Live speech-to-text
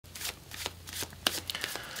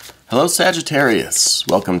Hello Sagittarius,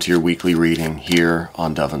 welcome to your weekly reading here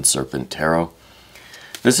on Dove and Serpent Tarot.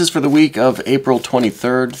 This is for the week of April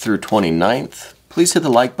 23rd through 29th. Please hit the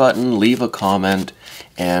like button, leave a comment,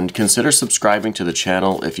 and consider subscribing to the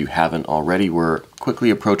channel if you haven't already. We're quickly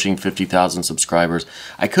approaching 50,000 subscribers.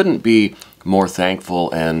 I couldn't be more thankful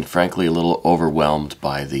and frankly a little overwhelmed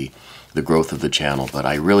by the growth of the channel, but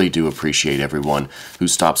I really do appreciate everyone who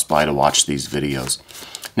stops by to watch these videos.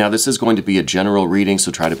 Now, this is going to be a general reading, so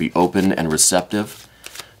try to be open and receptive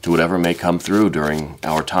to whatever may come through during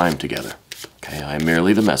our time together. Okay, I am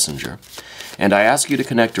merely the messenger, and I ask you to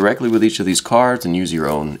connect directly with each of these cards and use your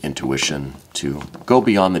own intuition to go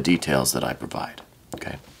beyond the details that I provide.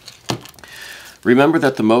 Okay. Remember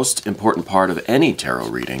that the most important part of any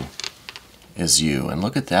tarot reading is you. And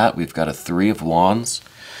look at that, we've got a Three of Wands.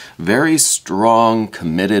 Very strong,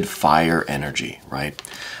 committed fire energy, right?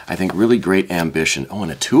 I think really great ambition. Oh,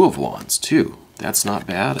 and a Two of Wands, too. That's not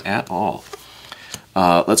bad at all.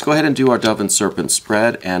 Let's go ahead and do our Dove and Serpent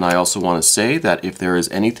spread. And I also want to say that if there is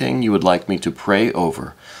anything you would like me to pray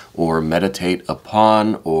over or meditate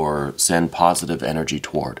upon or send positive energy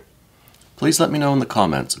toward, please let me know in the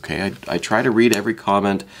comments, okay? I try to read every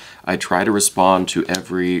comment. I try to respond to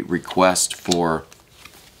every request for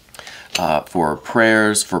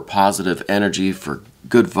prayers, for positive energy, for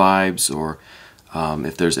good vibes, or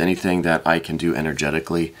if there's anything that I can do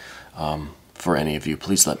energetically for any of you,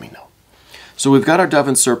 please let me know. So we've got our Dove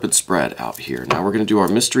and Serpent spread out here. Now we're going to do our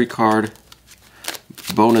mystery card,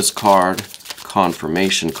 bonus card,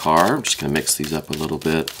 confirmation card. I'm just going to mix these up a little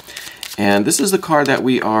bit. And this is the card that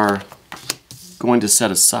we are going to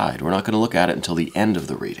set aside. We're not going to look at it until the end of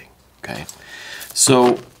the reading, okay?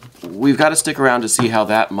 So we've got to stick around to see how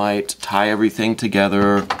that might tie everything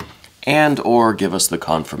together and or give us the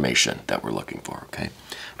confirmation that we're looking for, okay?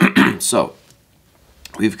 So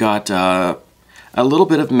we've got a little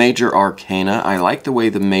bit of major arcana. I like the way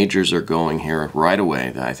the majors are going here right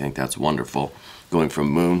away. I think that's wonderful, going from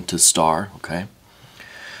moon to star, okay?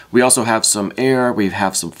 We also have some air, we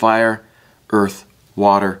have some fire, earth,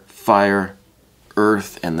 water, fire,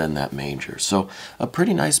 earth, and then that major. So a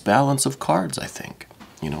pretty nice balance of cards, I think.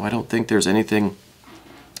 You know, I don't think there's anything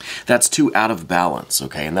that's too out of balance,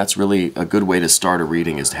 okay? And that's really a good way to start a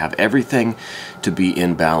reading, is to have everything to be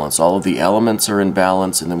in balance. All of the elements are in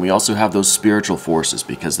balance, and then we also have those spiritual forces,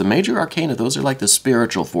 because the major arcana, those are like the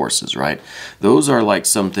spiritual forces, right? Those are like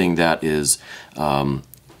something that is kind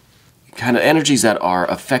of energies that are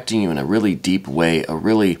affecting you in a really deep way, a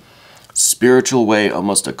really spiritual way,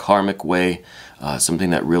 almost a karmic way, something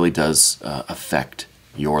that really does affect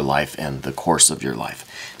your life and the course of your life.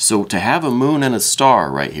 So to have a moon and a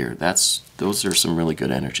star right here, those are some really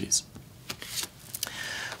good energies.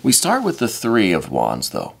 We start with the Three of Wands,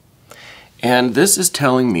 though. And this is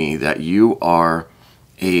telling me that you are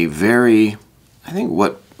a very, I think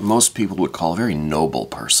what most people would call a very noble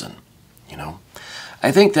person, you know.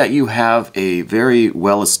 I think that you have a very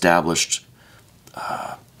well-established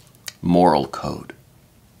moral code,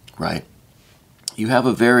 right? You have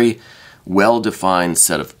a very well-defined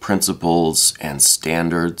set of principles and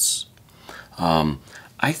standards.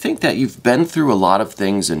 I think that you've been through a lot of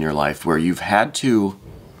things in your life where you've had to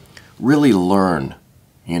really learn.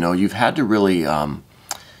 You know, you've had to really,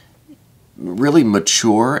 really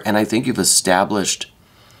mature, and I think you've established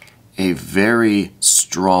a very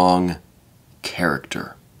strong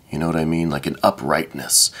character. You know what I mean? Like an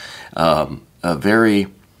uprightness, a very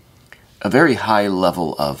high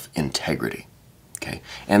level of integrity. Okay,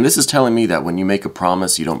 and this is telling me that when you make a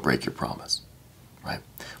promise, you don't break your promise, right?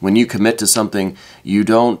 When you commit to something, you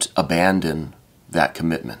don't abandon that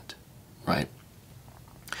commitment, right?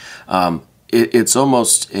 It's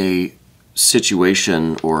almost a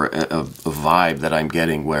situation or a vibe that I'm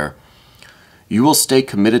getting where you will stay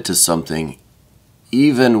committed to something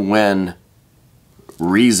even when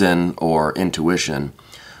reason or intuition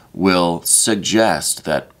will suggest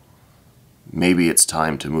that maybe it's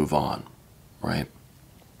time to move on. Right?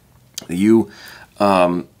 You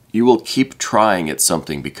will keep trying at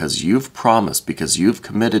something because you've promised, because you've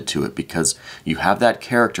committed to it, because you have that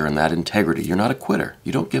character and that integrity. You're not a quitter.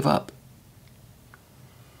 You don't give up.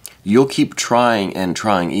 You'll keep trying and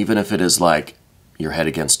trying, even if it is like your head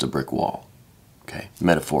against a brick wall. Okay?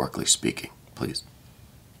 Metaphorically speaking, please.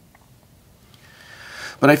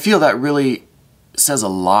 But I feel that really says a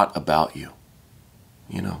lot about you.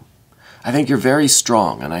 You know? I think you're very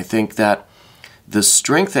strong, and I think that the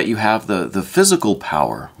strength that you have, the physical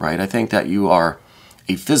power, right? I think that you are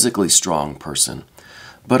a physically strong person.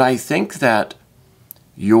 But I think that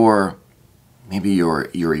maybe your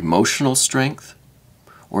emotional strength,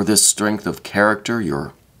 or this strength of character,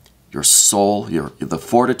 your soul, the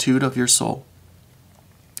fortitude of your soul,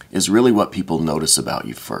 is really what people notice about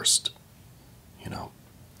you first. You know,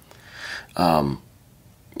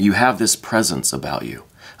 you have this presence about you.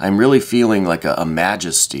 I'm really feeling like a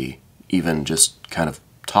majesty, even just kind of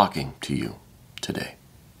talking to you today.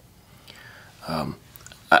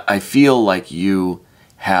 I feel like you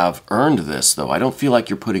have earned this, though. I don't feel like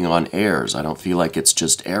you're putting on airs. I don't feel like it's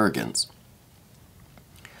just arrogance.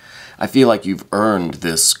 I feel like you've earned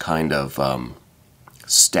this kind of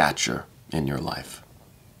stature in your life.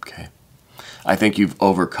 Okay? I think you've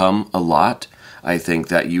overcome a lot. I think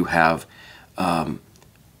that you have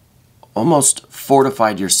almost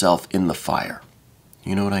fortified yourself in the fire.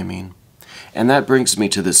 You know what I mean? And that brings me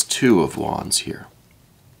to this Two of Wands here.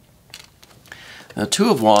 Now, Two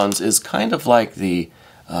of Wands is kind of like the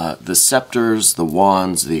scepters, the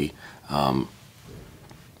wands, the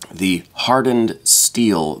hardened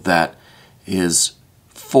steel that is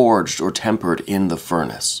forged or tempered in the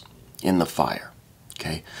furnace, in the fire.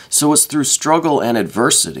 Okay? So it's through struggle and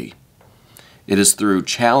adversity. It is through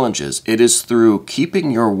challenges. It is through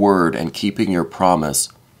keeping your word and keeping your promise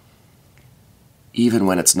even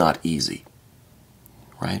when it's not easy.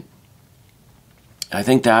 Right? I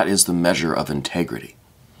think that is the measure of integrity.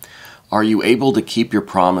 Are you able to keep your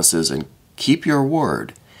promises and keep your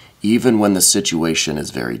word even when the situation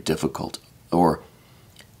is very difficult or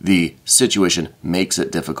the situation makes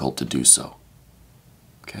it difficult to do so?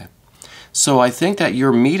 Okay. So I think that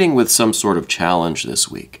you're meeting with some sort of challenge this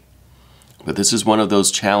week. But this is one of those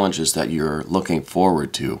challenges that you're looking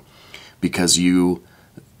forward to because you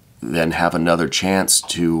then have another chance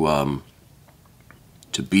to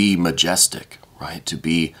be majestic, right? To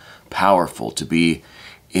be powerful, to be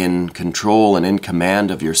in control and in command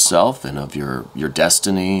of yourself and of your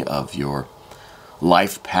destiny, of your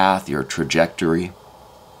life path, your trajectory.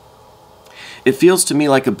 It feels to me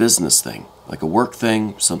like a business thing, like a work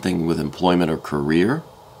thing, something with employment or career.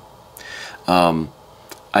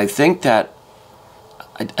 I think that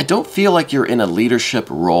I don't feel like you're in a leadership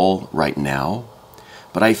role right now,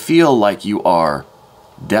 but I feel like you are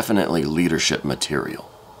definitely leadership material.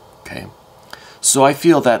 Okay? So I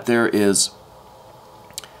feel that there's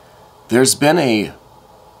been a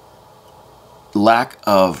lack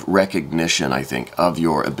of recognition, I think, of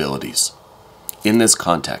your abilities in this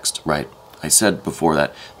context, right? I said before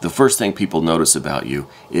that the first thing people notice about you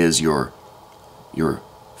is your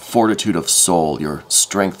fortitude of soul, your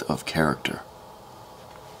strength of character.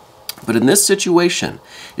 But in this situation,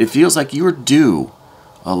 it feels like you're due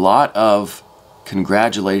a lot of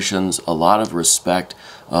congratulations, a lot of respect,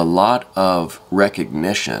 a lot of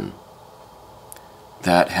recognition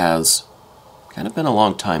that has kind of been a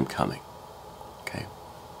long time coming. Okay?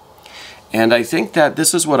 And I think that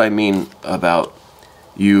this is what I mean about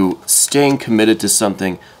you staying committed to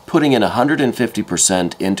something, putting in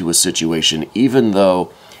 150% into a situation, even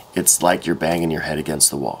though it's like you're banging your head against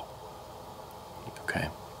the wall. Okay?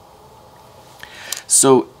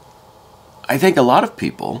 So I think a lot of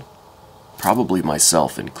people, probably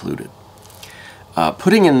myself included,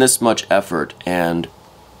 putting in this much effort and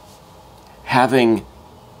having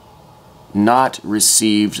not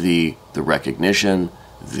received the recognition,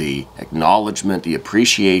 the acknowledgement, the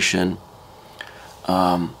appreciation,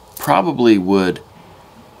 probably would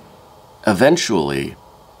eventually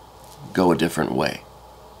go a different way,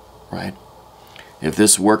 right? If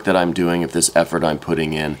this work that I'm doing, if this effort I'm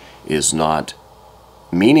putting in is not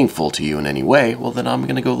meaningful to you in any way, well, then I'm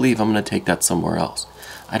going to go leave. I'm going to take that somewhere else.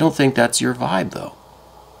 I don't think that's your vibe, though.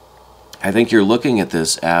 I think you're looking at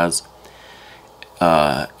this as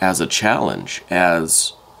a challenge,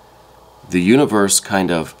 as the universe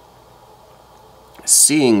kind of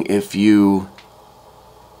seeing if you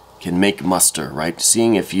can make muster, right?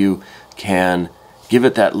 Seeing if you can give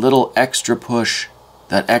it that little extra push,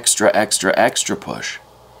 that extra push,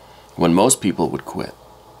 when most people would quit.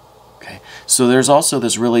 Okay? So there's also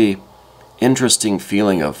this really interesting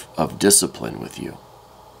feeling of discipline with you,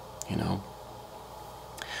 you know?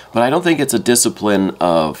 But I don't think it's a discipline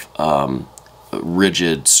of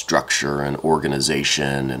rigid structure and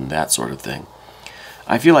organization and that sort of thing.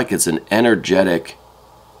 I feel like it's an energetic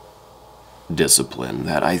discipline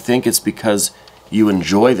that I think it's because you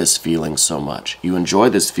enjoy this feeling so much. You enjoy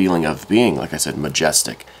this feeling of being, like I said,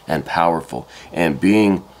 majestic and powerful and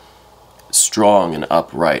being strong and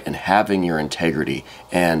upright and having your integrity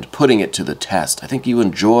and putting it to the test. I think you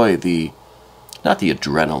enjoy not the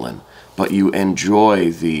adrenaline, but you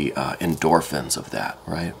enjoy the endorphins of that,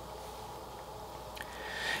 right?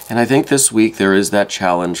 And I think this week there is that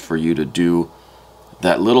challenge for you to do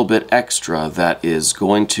that little bit extra that is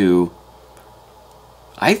going to,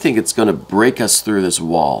 I think it's going to break us through this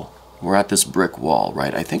wall We're at this brick wall,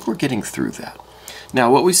 right? I think we're getting through that.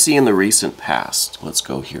 Now, what we see in the recent past, let's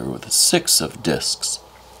go here with the 6 of discs.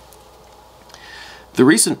 The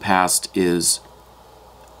recent past is,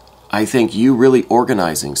 I think, you really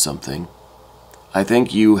organizing something. I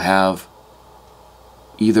think you have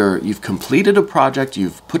either you've completed a project,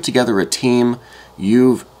 you've put together a team,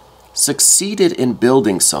 you've succeeded in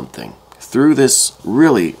building something through this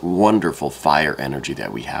really wonderful fire energy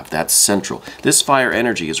that we have. That's central. This fire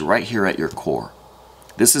energy is right here at your core.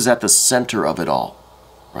 This is at the center of it all,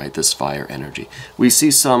 right? This fire energy. We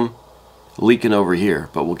see some leaking over here,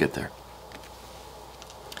 but we'll get there.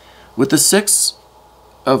 With the 6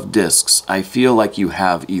 of discs, I feel like you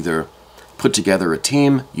have either put together a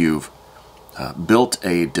team, you've built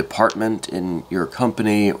a department in your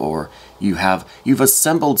company, or you've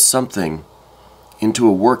assembled something into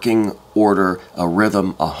a working order, a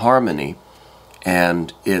rhythm, a harmony,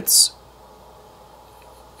 and it's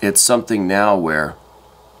something now where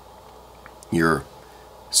you're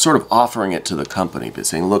sort of offering it to the company, but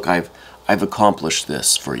saying, look, I've accomplished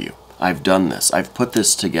this for you. I've done this. I've put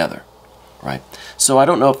this together, right? So I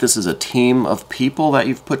don't know if this is a team of people that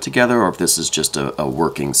you've put together, or if this is just a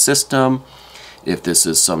working system, if this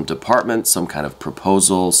is some department, some kind of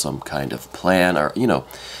proposal, some kind of plan, or, you know,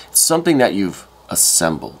 something that you've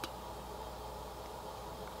assembled.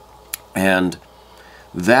 And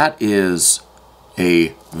that is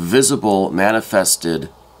a visible, manifested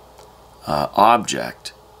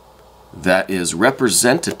object that is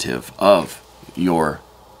representative of your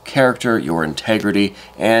character, your integrity,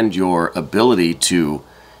 and your ability to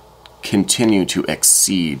continue to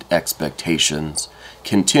exceed expectations,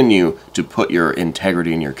 continue to put your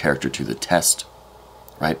integrity and your character to the test,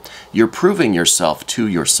 right? You're proving yourself to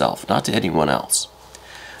yourself, not to anyone else.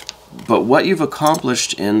 But what you've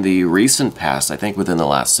accomplished in the recent past, I think within the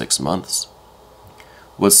last 6 months,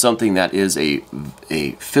 was something that is a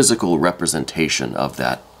physical representation of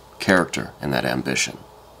that character and that ambition.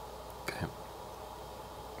 Okay.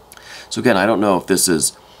 So again, I don't know if this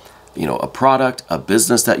is, you know, a product, a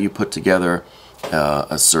business that you put together,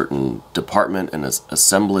 a certain department, an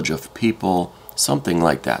assemblage of people, something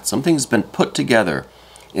like that. Something's been put together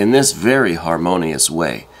in this very harmonious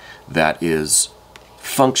way that is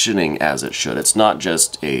functioning as it should. It's not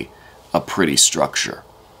just a pretty structure.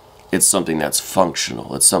 It's something that's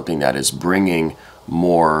functional. It's something that is bringing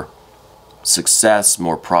more success,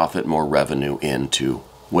 more profit, more revenue into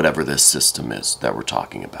whatever this system is that we're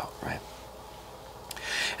talking about, right?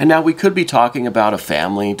 And now we could be talking about a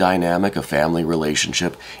family dynamic, a family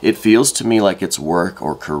relationship. It feels to me like it's work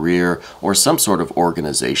or career or some sort of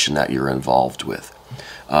organization that you're involved with.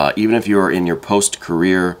 Even if you're in your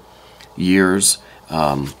post-career years,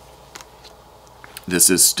 this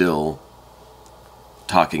is still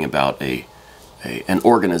talking about an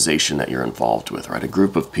organization that you're involved with, right? A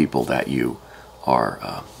group of people that you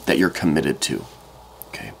are that you're committed to.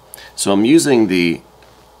 Okay, so I'm using the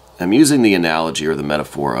analogy or the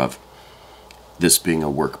metaphor of this being a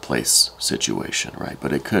workplace situation, right?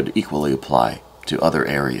 But it could equally apply to other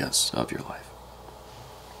areas of your life.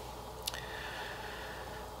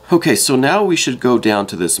 Okay, so now we should go down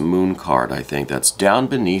to this moon card, I think. That's down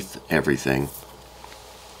beneath everything.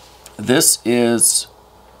 This is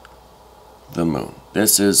the moon.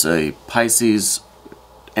 This is a Pisces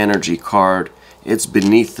energy card. It's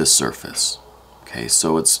beneath the surface. Okay,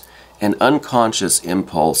 so it's an unconscious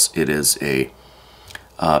impulse. It is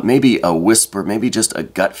maybe a whisper, maybe just a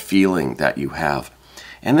gut feeling that you have.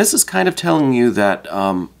 And this is kind of telling you that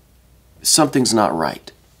something's not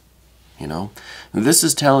right. You know, this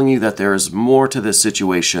is telling you that there is more to this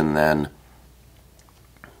situation than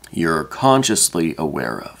you're consciously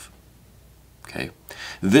aware of. Okay,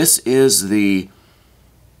 this is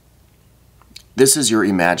your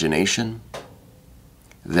imagination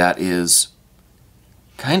that is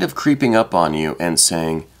kind of creeping up on you and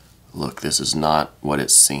saying, look, this is not what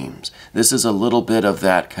it seems. This is a little bit of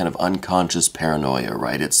that kind of unconscious paranoia,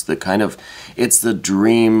 right? It's the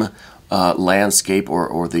dream landscape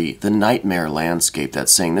or the nightmare landscape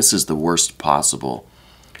that's saying this is the worst possible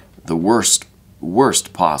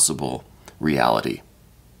reality,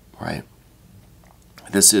 right?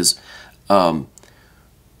 This is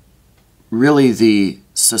really the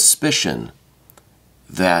suspicion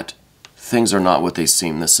that things are not what they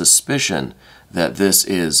seem, the suspicion that this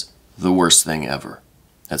is the worst thing ever,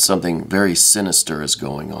 that something very sinister is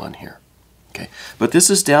going on here. Okay, but this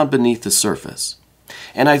is down beneath the surface.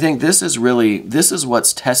 And I think this is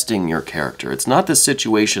what's testing your character. It's not this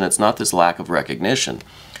situation, it's not this lack of recognition.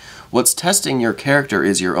 What's testing your character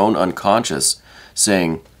is your own unconscious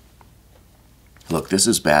saying, look, this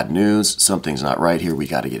is bad news. Something's not right here. We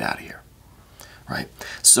got to get out of here. Right?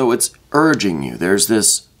 So it's urging you. There's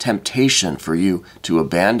this temptation for you to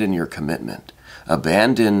abandon your commitment,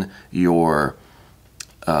 abandon your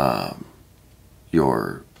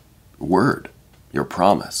word, your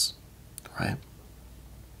promise, right?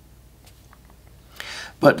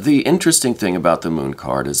 But the interesting thing about the Moon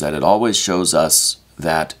card is that it always shows us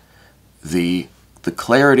that the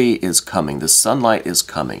clarity is coming, the sunlight is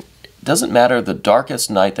coming. It doesn't matter the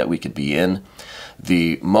darkest night that we could be in,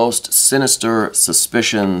 the most sinister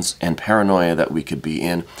suspicions and paranoia that we could be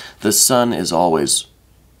in, the sun is always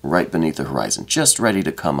right beneath the horizon, just ready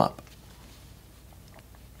to come up.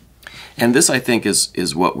 And this, I think,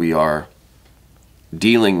 is what we are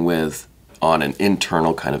dealing with on an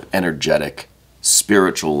internal kind of energetic,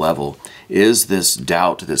 spiritual level, is this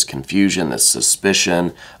doubt, this confusion, this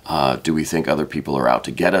suspicion. Do we think other people are out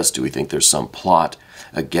to get us? Do we think there's some plot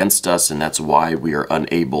against us, and that's why we are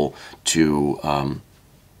unable to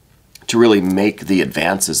really make the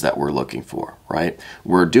advances that we're looking for, right?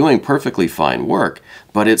 We're doing perfectly fine work,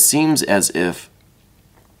 but it seems as if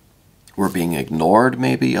we're being ignored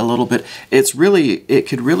maybe a little bit. It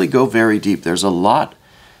could really go very deep. There's a lot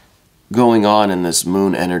going on in this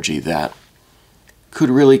moon energy that could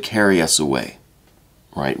really carry us away,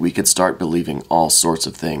 right? We could start believing all sorts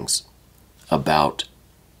of things about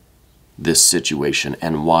this situation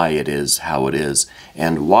and why it is how it is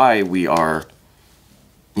and why we are,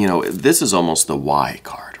 you know, this is almost the why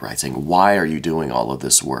card, right? Saying, why are you doing all of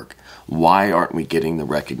this work? Why aren't we getting the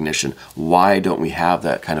recognition? Why don't we have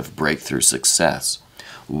that kind of breakthrough success?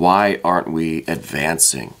 Why aren't we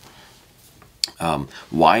advancing?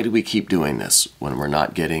 Why do we keep doing this when we're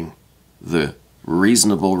not getting the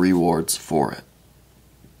reasonable rewards for it?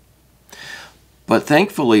 But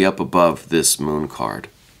thankfully, up above this moon card,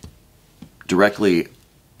 directly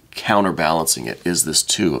counterbalancing it, is this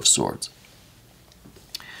Two of Swords.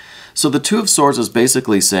 So the Two of Swords is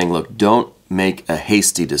basically saying, look, don't make a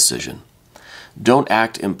hasty decision. Don't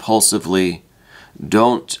act impulsively.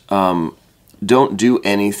 Don't do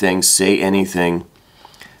anything, say anything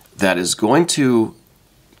that is going to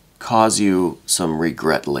cause you some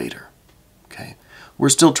regret later. Okay? We're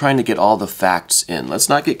still trying to get all the facts in. Let's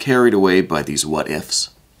not get carried away by these what-ifs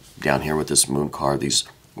down here with this moon card, these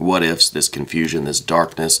what-ifs, this confusion, this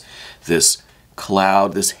darkness, this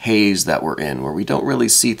cloud, this haze that we're in, where we don't really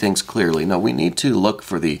see things clearly. No, we need to look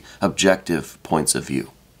for the objective points of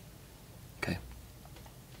view. Okay?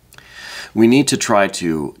 We need to try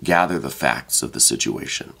to gather the facts of the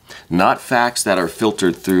situation. Not facts that are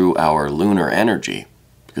filtered through our lunar energy,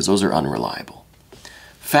 because those are unreliable.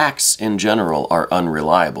 Facts in general are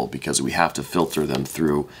unreliable because we have to filter them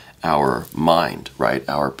through our mind, right?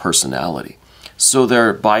 Our personality. So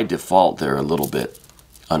they're, by default, they're a little bit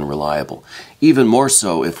unreliable. Even more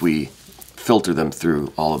so if we filter them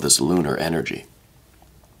through all of this lunar energy.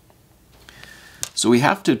 So we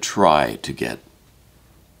have to try to get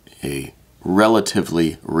a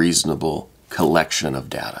relatively reasonable collection of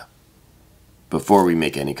data before we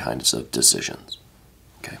make any kinds of decisions.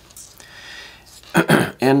 Okay.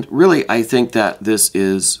 And really, I think that this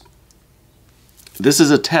is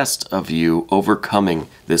a test of you overcoming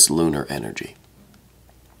this lunar energy.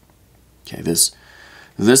 Okay,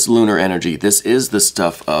 this lunar energy, this is the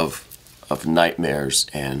stuff of nightmares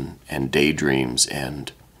and daydreams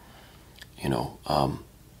and, you know,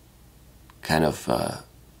 kind of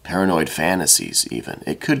paranoid fantasies even.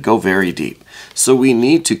 It could go very deep. So we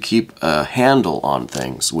need to keep a handle on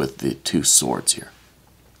things with the Two Swords here.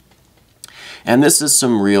 And this is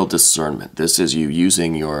some real discernment. This is you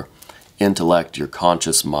using your intellect, your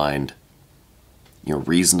conscious mind, your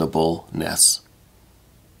reasonableness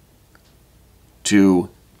to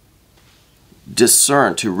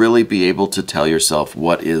discern, to really be able to tell yourself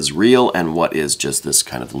what is real and what is just this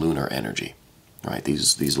kind of lunar energy, right?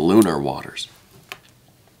 These lunar waters.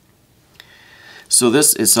 So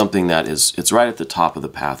this is something that it's right at the top of the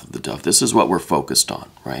path of the dove. This is what we're focused on,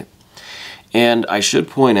 right? And I should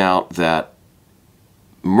point out that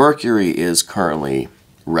Mercury is currently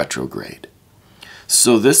retrograde.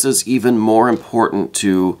 So this is even more important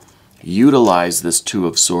to utilize this Two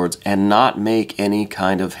of Swords and not make any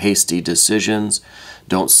kind of hasty decisions.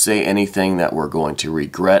 Don't say anything that we're going to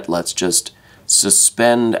regret. Let's just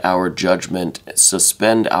suspend our judgment,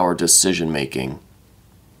 suspend our decision making,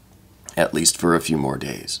 at least for a few more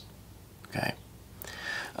days. Okay?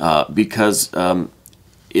 Because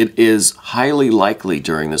it is highly likely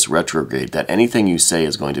during this retrograde that anything you say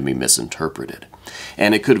is going to be misinterpreted.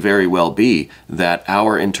 And it could very well be that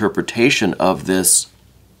our interpretation of this,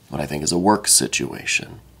 what I think is a work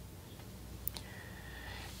situation,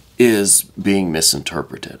 is being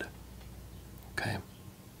misinterpreted. Okay?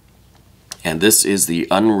 And this is the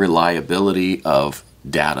unreliability of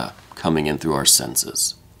data coming in through our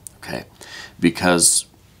senses. Okay? Because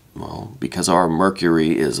our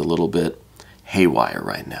Mercury is a little bit haywire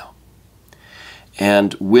right now.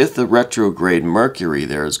 And with the retrograde Mercury,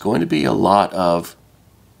 there's going to be a lot of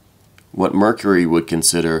what Mercury would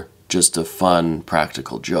consider just a fun,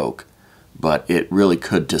 practical joke, but it really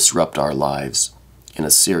could disrupt our lives in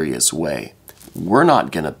a serious way. We're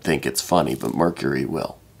not going to think it's funny, but Mercury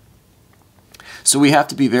will. So we have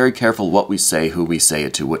to be very careful what we say, who we say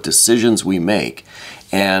it to, what decisions we make,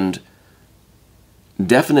 and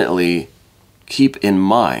definitely keep in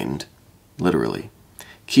mind, literally,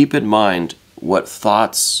 keep in mind what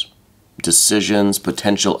thoughts, decisions,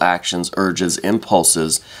 potential actions, urges,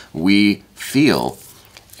 impulses we feel,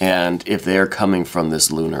 and if they're coming from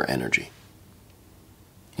this lunar energy.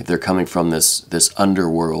 If they're coming from this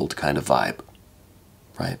underworld kind of vibe,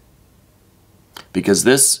 right? Because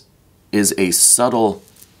this is a subtle,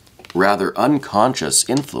 rather unconscious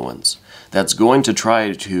influence that's going to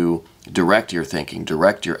try to direct your thinking,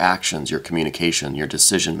 direct your actions, your communication, your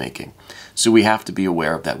decision making. So we have to be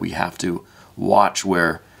aware of that. We have to watch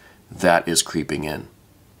where that is creeping in.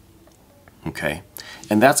 Okay?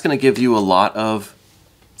 And that's going to give you a lot of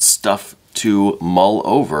stuff to mull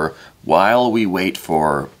over while we wait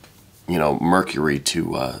for, Mercury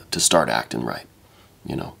to start acting right,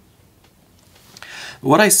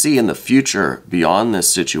 What I see in the future beyond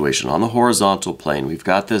this situation, on the horizontal plane, we've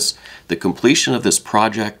got the completion of this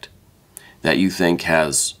project that you think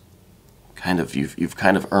has you've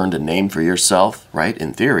kind of earned a name for yourself, right,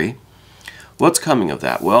 in theory. What's coming of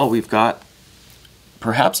that? Well, we've got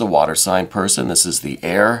perhaps a water sign person. This is the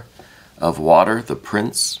heir of water, the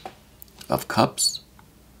Prince of Cups.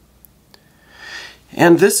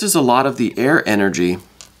 And this is a lot of the air energy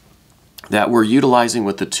that we're utilizing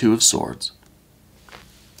with the Two of Swords.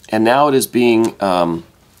 And now it is being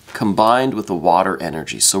combined with the water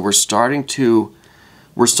energy. So we're starting to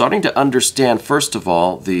understand, first of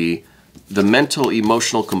all, the mental,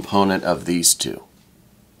 emotional component of these two,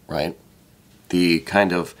 right? The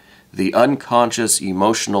unconscious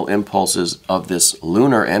emotional impulses of this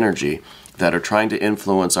lunar energy that are trying to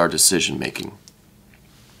influence our decision making.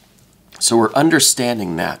 So we're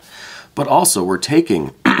understanding that. But also we're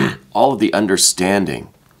taking all of the understanding,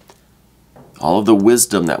 all of the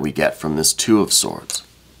wisdom that we get from this Two of Swords.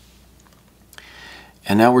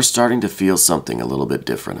 And now we're starting to feel something a little bit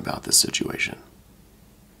different about this situation,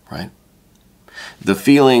 right? The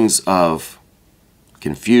feelings of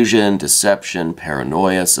confusion, deception,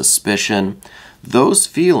 paranoia, suspicion, those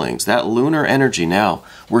feelings, that lunar energy now,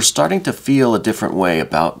 we're starting to feel a different way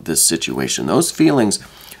about this situation. Those feelings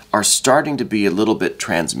are starting to be a little bit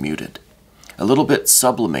transmuted, a little bit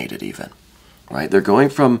sublimated even, right? They're going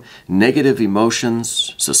from negative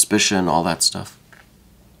emotions, suspicion, all that stuff.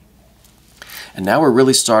 And now we're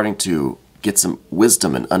really starting to get some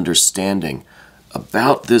wisdom and understanding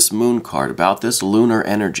about this moon card, about this lunar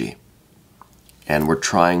energy. And we're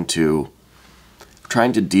trying to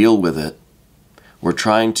deal with it. We're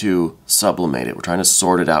trying to sublimate it. We're trying to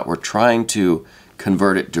sort it out. We're trying to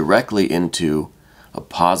convert it directly into a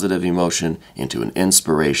positive emotion, into an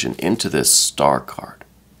inspiration, into this star card.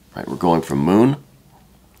 Right? We're going from moon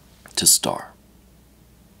to star.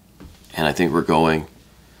 And I think we're going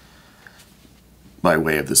by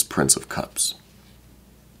way of this Prince of Cups.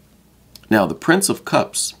 Now, the Prince of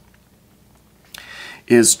Cups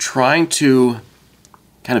is trying to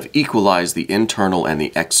kind of equalize the internal and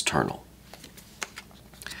the external.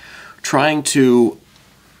 Trying to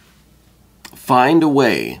find a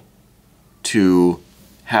way to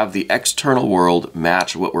have the external world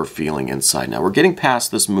match what we're feeling inside. Now, we're getting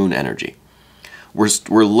past this moon energy.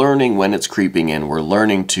 We're learning when it's creeping in. We're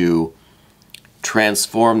learning to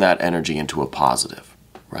transform that energy into a positive,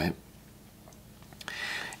 right?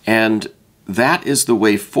 And that is the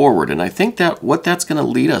way forward. And I think that what that's going to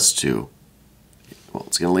lead us to, well,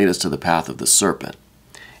 it's going to lead us to the path of the Serpent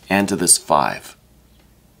and to this Five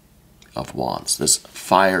of Wands, this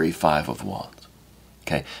fiery Five of Wands.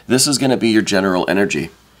 Okay, this is going to be your general energy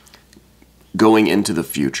going into the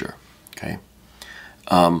future. Okay,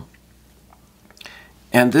 and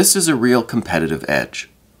this is a real competitive edge.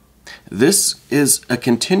 This is a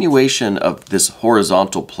continuation of this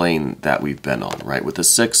horizontal plane that we've been on, right? With the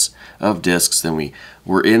Six of Discs, then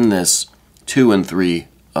we're in this 2 and 3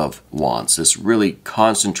 of Wands, this really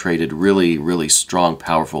concentrated, really, really strong,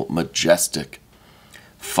 powerful, majestic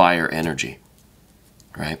fire energy,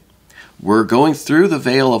 right? We're going through the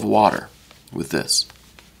veil of water with this.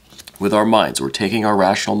 with our minds. We're taking our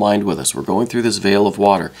rational mind with us. We're going through this veil of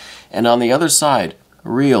water. And on the other side, a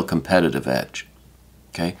real competitive edge.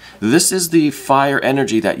 Okay? This is the fire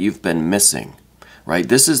energy that you've been missing, right?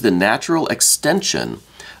 This is the natural extension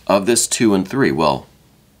of this 2 and 3. Well,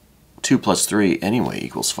 2 plus 3 anyway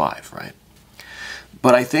equals 5, right?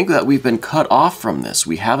 But I think that we've been cut off from this.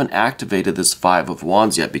 We haven't activated this 5 of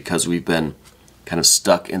Wands yet because we've been kind of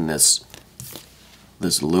stuck in this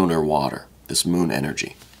lunar water, this moon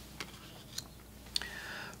energy.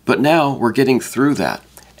 But now we're getting through that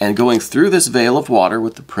and going through this veil of water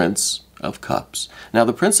with the Prince of Cups. Now,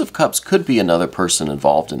 the Prince of Cups could be another person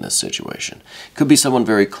involved in this situation. Could be someone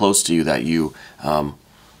very close to you that you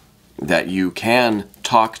can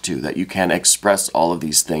talk to, that you can express all of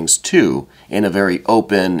these things to in a very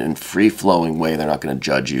open and free-flowing way. They're not going to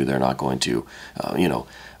judge you. They're not going to,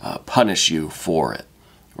 punish you for it,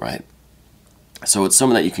 right? So it's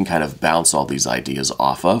someone that you can kind of bounce all these ideas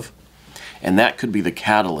off of. And that could be the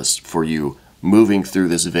catalyst for you moving through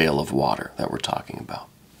this veil of water that we're talking about.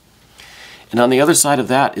 And on the other side of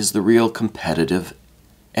that is the real competitive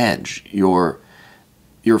edge. Your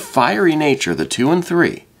fiery nature, the 2 and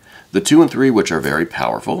 3. The 2 and 3, which are very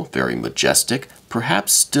powerful, very majestic,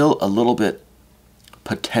 perhaps still a little bit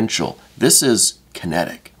potential. This is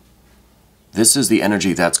kinetic. This is the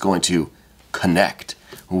energy that's going to connect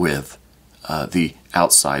with the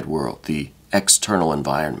outside world, the external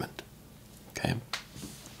environment. Okay?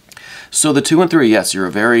 So the 2 and 3, yes, you're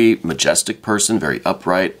a very majestic person, very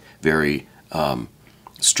upright, very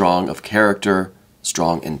strong of character,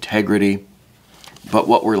 strong integrity. But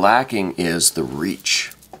what we're lacking is the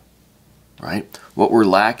reach, right? What we're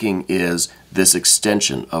lacking is this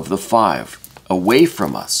extension of the 5 away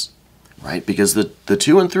from us, right? Because the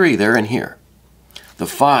 2 and 3, they're in here. The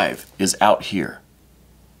 5 is out here,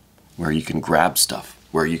 where you can grab stuff,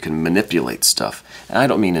 where you can manipulate stuff. And I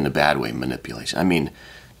don't mean in a bad way, manipulation. I mean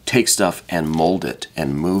take stuff and mold it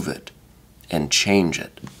and move it and change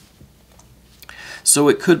it. So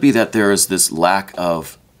it could be that there is this lack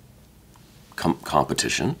of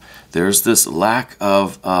competition. There's this lack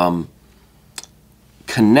of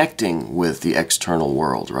connecting with the external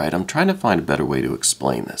world, right? I'm trying to find a better way to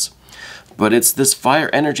explain this. But it's this fire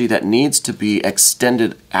energy that needs to be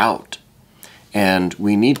extended out. And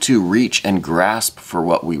we need to reach and grasp for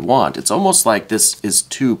what we want. It's almost like this is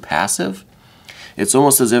too passive. It's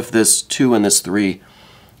almost as if this 2 and this 3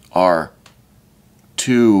 are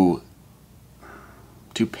too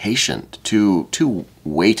patient, too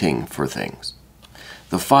waiting for things.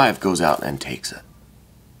 The 5 goes out and takes it,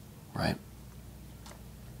 right?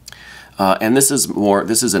 And this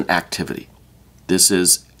is an activity. This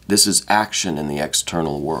is action in the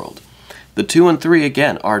external world. The 2 and 3,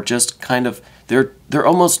 again, are just kind of, they're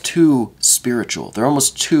almost too spiritual. They're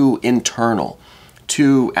almost too internal,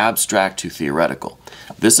 too abstract, too theoretical.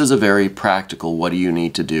 This is a very practical, what do you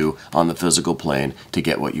need to do on the physical plane to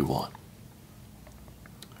get what you want,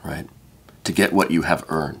 right? To get what you have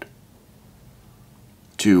earned.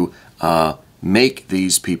 To make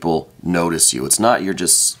these people notice you. It's not you're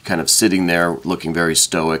just kind of sitting there looking very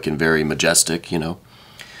stoic and very majestic, you know,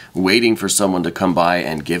 waiting for someone to come by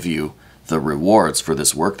and give you the rewards for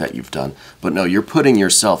this work that you've done. But no, you're putting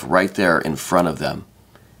yourself right there in front of them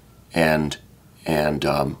and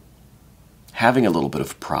having a little bit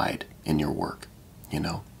of pride in your work, you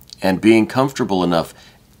know, and being comfortable enough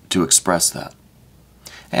to express that.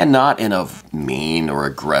 And not in a mean or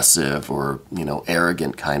aggressive or, you know,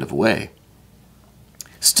 arrogant kind of way.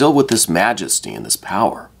 Still with this majesty and this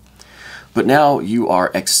power. But now you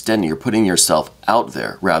are extending, you're putting yourself out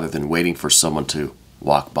there rather than waiting for someone to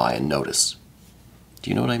walk by and notice. Do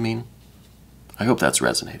you know what I mean? I hope that's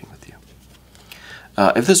resonating with you.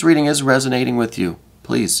 If this reading is resonating with you,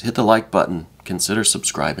 please hit the like button, consider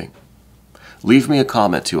subscribing. Leave me a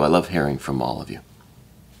comment too, I love hearing from all of you.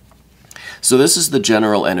 So this is the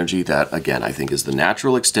general energy that, again, I think is the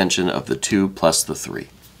natural extension of the 2 plus the 3.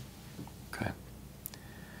 Okay.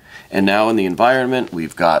 And now in the environment,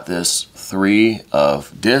 we've got this 3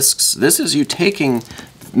 of discs. This is you taking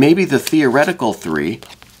maybe the theoretical 3,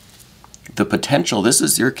 the potential. This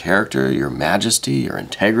is your character, your majesty, your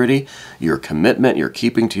integrity, your commitment, your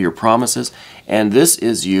keeping to your promises. And this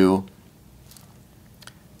is you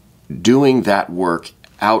doing that work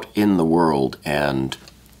out in the world and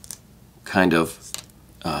kind of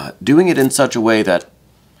doing it in such a way that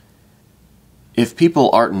if people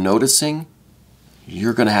aren't noticing,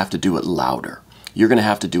 you're going to have to do it louder. You're going to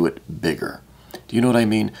have to do it bigger. Do you know what I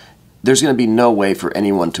mean? There's going to be no way for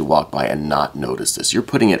anyone to walk by and not notice this. You're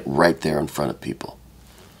putting it right there in front of people.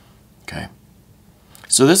 Okay?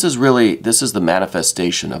 So this is the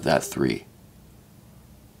manifestation of that 3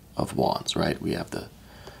 of Wands, right? We have the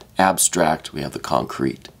abstract, we have the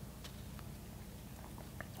concrete.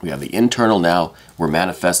 We have the internal now, we're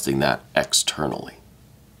manifesting that externally.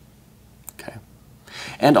 Okay.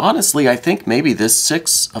 And honestly, I think maybe this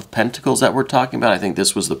Six of Pentacles that we're talking about, I think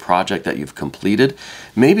this was the project that you've completed.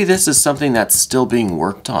 Maybe this is something that's still being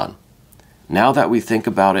worked on. Now that we think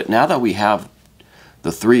about it, now that we have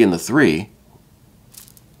the 3 and the 3,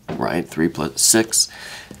 right? 3 plus 6.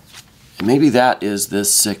 Maybe that is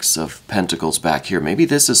this Six of Pentacles back here. Maybe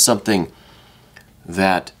this is something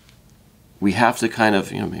that we have to kind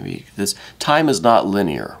of, maybe this time is not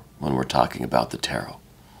linear when we're talking about the tarot.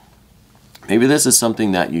 Maybe this is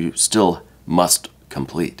something that you still must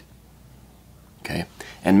complete. Okay?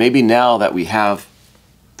 And maybe now that we have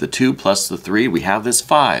the 2 plus the 3, we have this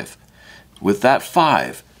 5. With that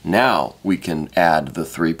 5, now we can add the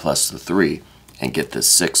 3 plus the 3 and get this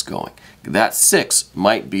 6 going. That 6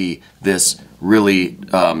 might be this really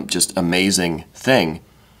just amazing thing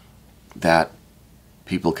that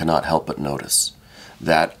people cannot help but notice.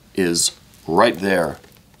 That is right there,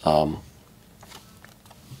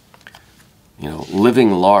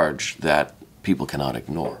 living large, that people cannot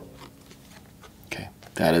ignore. Okay,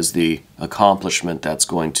 that is the accomplishment that's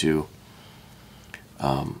going to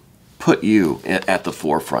put you at the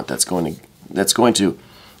forefront. That's going to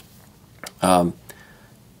I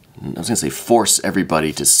was going to say force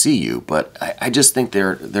everybody to see you, but I just think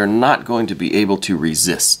they're not going to be able to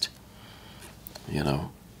resist.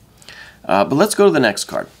 But let's go to the next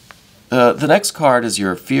card. The next card is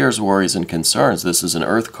your fears, worries, and concerns. This is an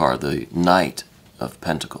Earth card, the Knight of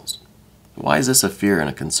Pentacles. Why is this a fear and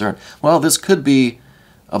a concern? Well, this could be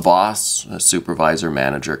a boss, a supervisor,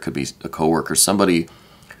 manager. It could be a coworker, somebody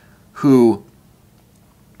who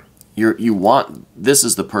this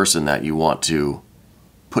is the person that you want to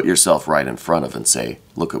put yourself right in front of and say,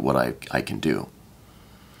 look at what I can do.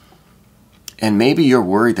 And maybe you're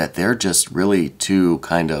worried that they're just really too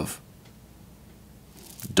kind of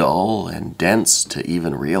dull and dense to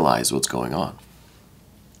even realize what's going on.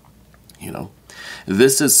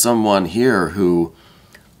 This is someone here who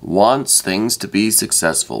wants things to be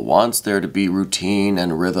successful, wants there to be routine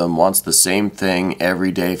and rhythm, wants the same thing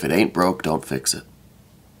every day. If it ain't broke, don't fix it.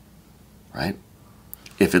 Right?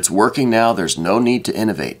 If it's working now, there's no need to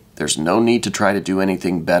innovate. There's no need to try to do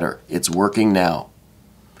anything better. It's working now.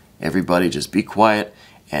 Everybody just be quiet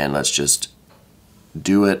and let's just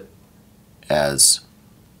do it as,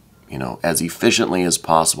 as efficiently as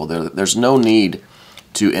possible. There's no need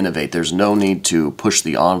to innovate. There's no need to push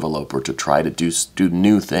the envelope or to try to do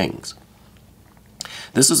new things.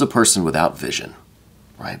 This is a person without vision,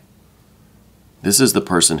 right? This is the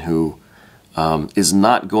person who is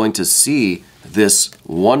not going to see this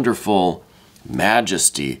wonderful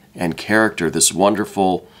majesty and character, this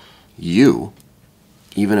wonderful you,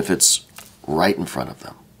 even if it's right in front of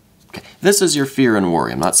them. Okay. This is your fear and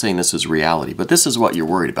worry. I'm not saying this is reality, but this is what you're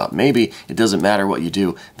worried about. Maybe it doesn't matter what you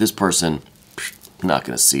do. This person, not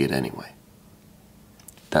going to see it anyway.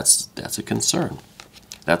 That's a concern.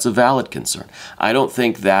 That's a valid concern. I don't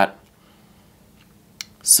think that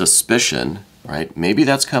suspicion, right? Maybe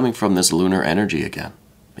that's coming from this lunar energy again.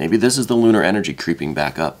 Maybe this is the lunar energy creeping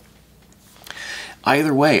back up.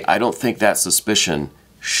 Either way, I don't think that suspicion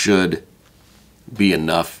should be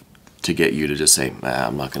enough to get you to just say,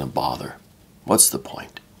 I'm not going to bother. What's the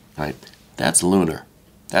point? Right? That's lunar.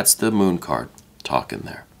 That's the moon card talking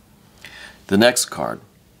there. The next card,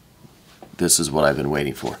 this is what I've been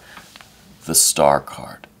waiting for. The Star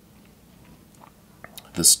card.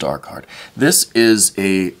 The Star card. This is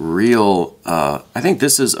a real, I think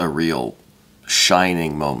this is a real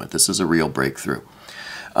shining moment. This is a real breakthrough.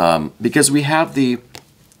 Because we have the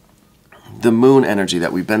moon energy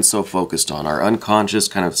that we've been so focused on, our unconscious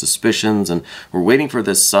kind of suspicions, and we're waiting for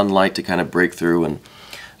this sunlight to kind of break through and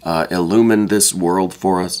illumine this world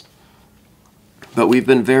for us. But we've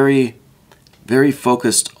been very, very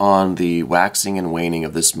focused on the waxing and waning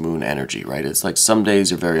of this moon energy, right? It's like some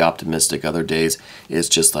days you're very optimistic, other days it's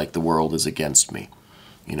just like the world is against me.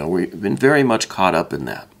 We've been very much caught up in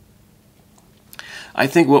that. I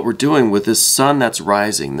think what we're doing with this sun that's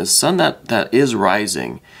rising, this sun that is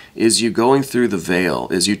rising, is you going through the veil,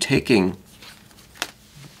 is you taking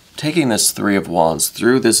this Three of Wands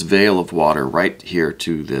through this veil of water right here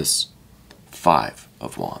to this Five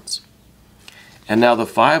of Wands. And now the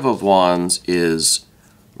Five of Wands is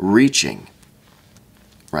reaching,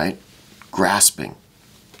 right? Grasping.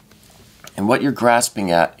 And what you're grasping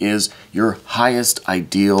at is your highest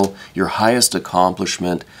ideal, your highest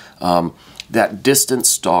accomplishment, that distant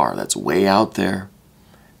star that's way out there,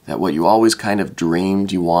 that what you always kind of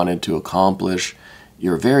dreamed you wanted to accomplish.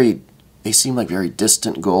 You're very they seem like very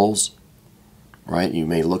distant goals, right? You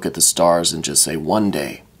may look at the stars and just say, one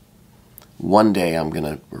day I'm going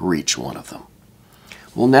to reach one of them.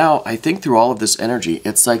 Well, now I think through all of this energy,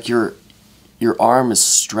 it's like your arm is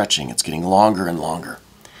stretching. It's getting longer and longer.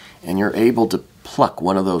 And you're able to pluck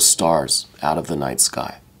one of those stars out of the night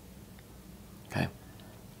sky. Okay?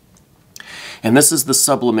 And this is the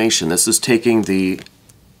sublimation. This is taking the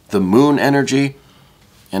moon energy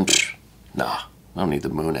and, nah, I don't need the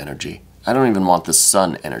moon energy. I don't even want the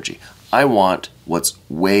sun energy. I want what's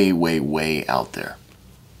way, way, way out there.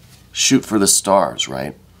 Shoot for the stars,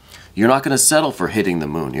 right? You're not going to settle for hitting the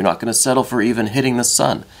moon. You're not going to settle for even hitting the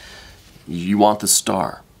sun. You want the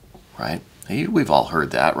star, right? We've all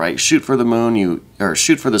heard that, right? Shoot for the moon, or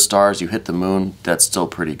shoot for the stars, you hit the moon, that's still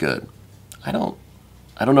pretty good. I don't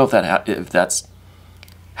know if that's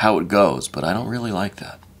how it goes, but I don't really like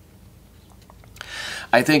that.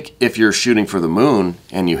 I think if you're shooting for the moon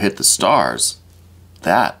and you hit the stars,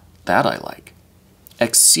 that I like.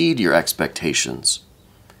 Exceed your expectations,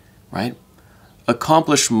 right?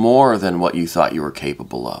 Accomplish more than what you thought you were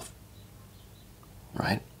capable of,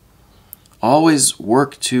 right? Always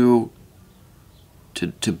work to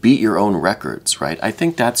beat your own records, right? I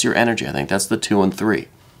think that's your energy. I think that's the 2 and 3.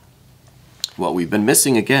 What we've been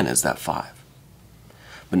missing again is that 5.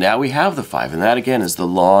 But now we have the 5, and that again is the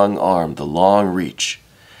long arm, the long reach,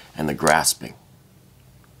 and the grasping.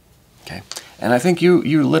 Okay? And I think you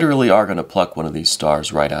literally are going to pluck one of these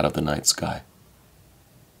stars right out of the night sky.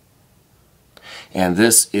 And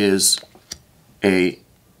this is an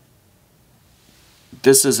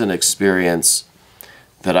experience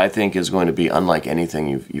that I think is going to be unlike anything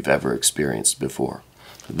you've ever experienced before.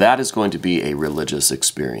 That is going to be a religious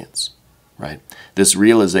experience, right? This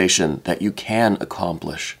realization that you can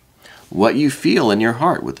accomplish what you feel in your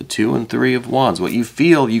heart with the 2 and 3 of Wands, what you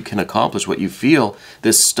feel you can accomplish, what you feel,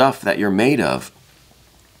 this stuff that you're made of.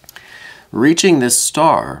 Reaching this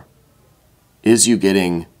star is you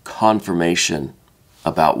getting confirmation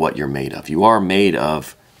about what you're made of. You are made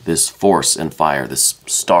of this force and fire, this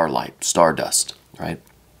starlight, stardust, right?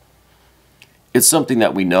 It's something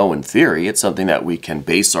that we know in theory. It's something that we can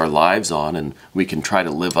base our lives on, and we can try to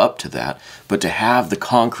live up to that. But to have the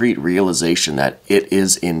concrete realization that it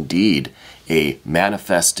is indeed a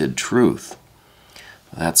manifested truth,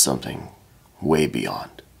 that's something way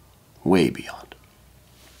beyond, way beyond.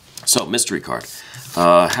 So, mystery card.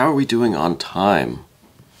 How are we doing on time?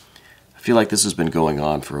 I feel like this has been going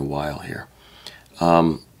on for a while here.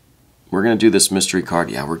 We're going to do this mystery card.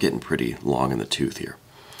 Yeah, we're getting pretty long in the tooth here.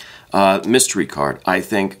 Mystery card. I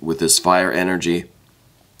think with this fire energy,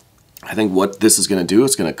 I think what this is going to do,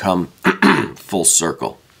 it's going to come full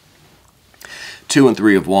circle. 2 and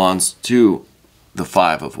 3 of Wands to the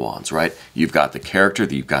 5 of Wands, right? You've got the character,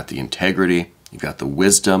 you've got the integrity, you've got the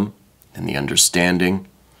wisdom and the understanding.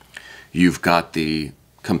 You've got the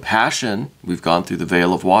compassion. We've gone through the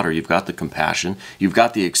veil of water. You've got the compassion. You've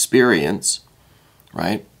got the experience,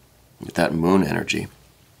 right? With that moon energy.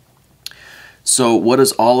 So what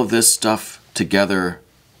does all of this stuff together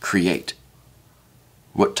create?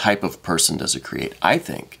 What type of person does it create? I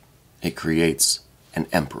think it creates an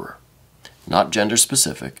emperor. Not gender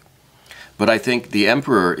specific, but I think the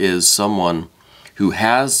emperor is someone who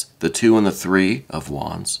has the 2 and the 3 of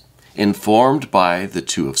Wands, informed by the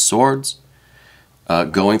 2 of Swords,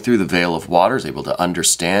 going through the veil of water, is able to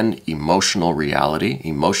understand emotional reality,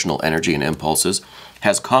 emotional energy and impulses,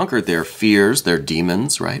 has conquered their fears, their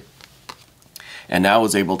demons, right? And now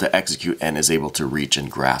is able to execute and is able to reach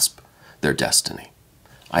and grasp their destiny.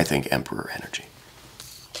 I think Emperor energy.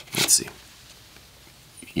 Let's see.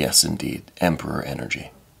 Yes, indeed, Emperor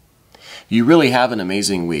energy. You really have an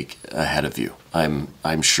amazing week ahead of you.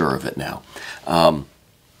 I'm sure of it now.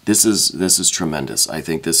 This is tremendous. I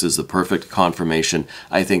think this is the perfect confirmation.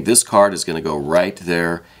 I think this card is going to go right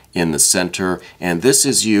there in the center, and this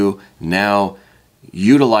is you now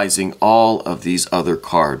utilizing all of these other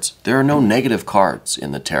cards. There are no negative cards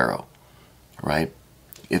in the tarot, right?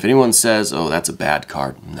 If anyone says, oh, that's a bad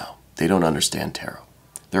card, no, they don't understand tarot.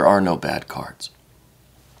 There are no bad cards.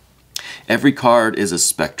 Every card is a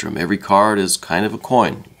spectrum. Every card is kind of a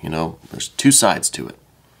coin, you know, there's 2 sides to it.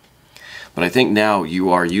 But I think now you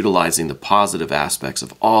are utilizing the positive aspects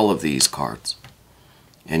of all of these cards.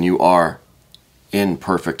 And you are in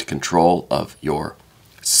perfect control of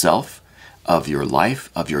yourself, of your life,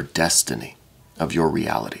 of your destiny, of your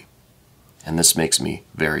reality. And this makes me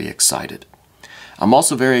very excited. I'm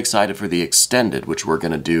also very excited for the extended, which we're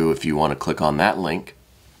going to do. If you want to click on that link,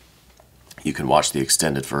 you can watch the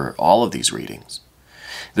extended for all of these readings.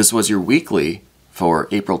 This was your weekly for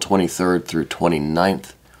April 23rd through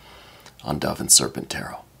 29th on Dove and Serpent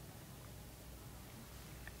Tarot.